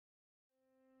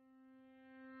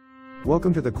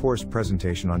Welcome to the course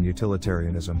presentation on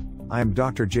utilitarianism. I am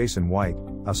Dr. Jason White,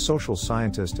 a social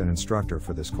scientist and instructor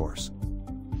for this course.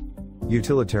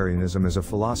 Utilitarianism is a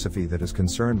philosophy that is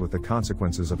concerned with the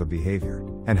consequences of a behavior,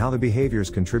 and how the behaviors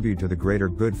contribute to the greater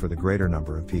good for the greater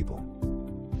number of people.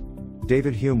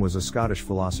 David Hume was a Scottish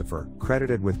philosopher,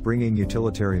 credited with bringing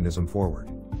utilitarianism forward.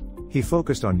 He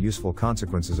focused on useful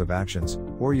consequences of actions,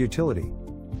 or utility.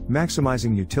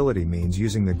 Maximizing utility means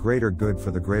using the greater good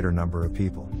for the greater number of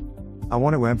people. I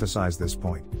want to emphasize this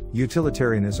point.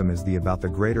 Utilitarianism is about the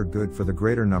greater good for the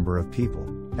greater number of people,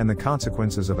 and the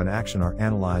consequences of an action are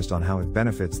analyzed on how it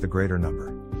benefits the greater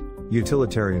number.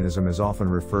 Utilitarianism is often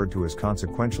referred to as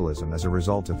consequentialism as a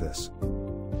result of this.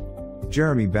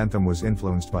 Jeremy Bentham was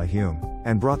influenced by Hume,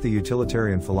 and brought the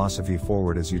utilitarian philosophy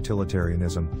forward as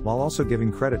utilitarianism, while also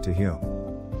giving credit to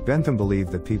Hume. Bentham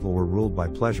believed that people were ruled by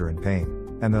pleasure and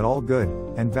pain, and that all good,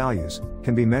 and values,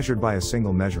 can be measured by a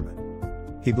single measurement.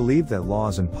 He believed that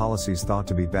laws and policies thought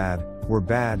to be bad, were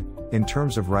bad, in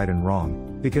terms of right and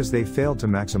wrong, because they failed to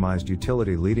maximize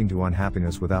utility, leading to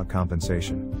unhappiness without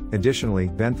compensation. Additionally,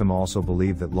 Bentham also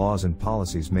believed that laws and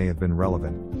policies may have been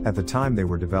relevant at the time they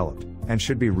were developed, and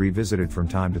should be revisited from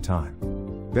time to time.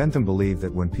 Bentham believed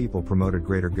that when people promoted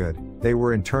greater good, they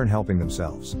were in turn helping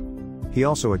themselves. He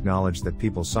also acknowledged that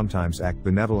people sometimes act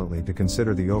benevolently to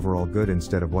consider the overall good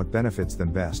instead of what benefits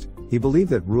them best. He believed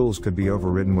that rules could be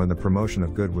overridden when the promotion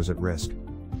of good was at risk.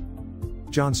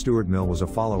 John Stuart Mill was a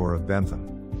follower of Bentham.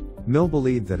 Mill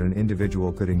believed that an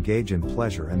individual could engage in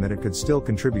pleasure and that it could still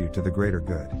contribute to the greater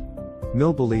good.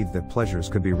 Mill believed that pleasures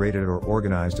could be rated or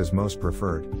organized as most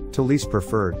preferred to least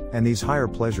preferred, and these higher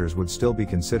pleasures would still be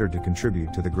considered to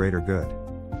contribute to the greater good.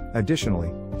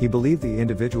 Additionally, he believed the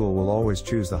individual will always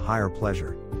choose the higher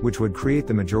pleasure, which would create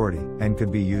the majority, and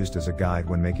could be used as a guide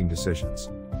when making decisions.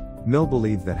 Mill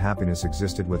believed that happiness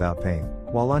existed without pain,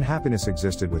 while unhappiness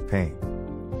existed with pain.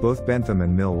 Both Bentham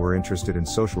and Mill were interested in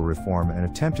social reform and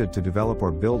attempted to develop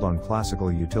or build on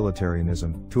classical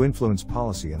utilitarianism to influence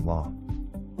policy and law.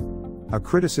 A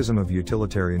criticism of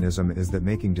utilitarianism is that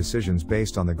making decisions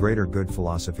based on the greater good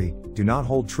philosophy do not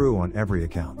hold true on every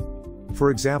account. For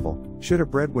example, should a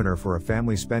breadwinner for a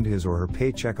family spend his or her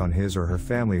paycheck on his or her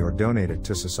family, or donate it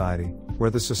to society, where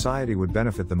the society would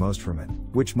benefit the most from it,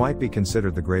 which might be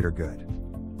considered the greater good?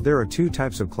 There are two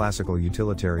types of classical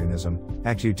utilitarianism.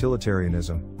 Act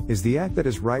utilitarianism is the act that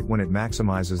is right when it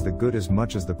maximizes the good as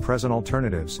much as the present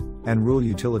alternatives, and rule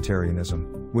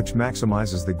utilitarianism, which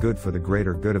maximizes the good for the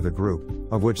greater good of the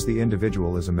group, of which the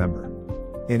individual is a member.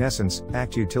 In essence,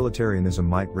 act utilitarianism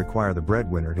might require the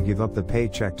breadwinner to give up the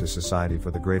paycheck to society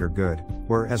for the greater good,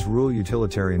 whereas rule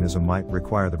utilitarianism might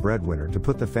require the breadwinner to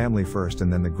put the family first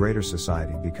and then the greater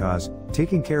society, because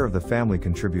taking care of the family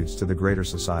contributes to the greater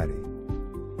society.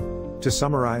 To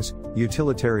summarize,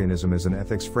 utilitarianism is an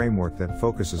ethics framework that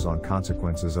focuses on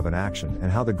consequences of an action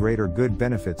and how the greater good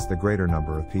benefits the greater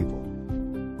number of people.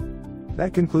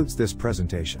 That concludes this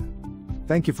presentation.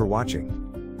 Thank you for watching.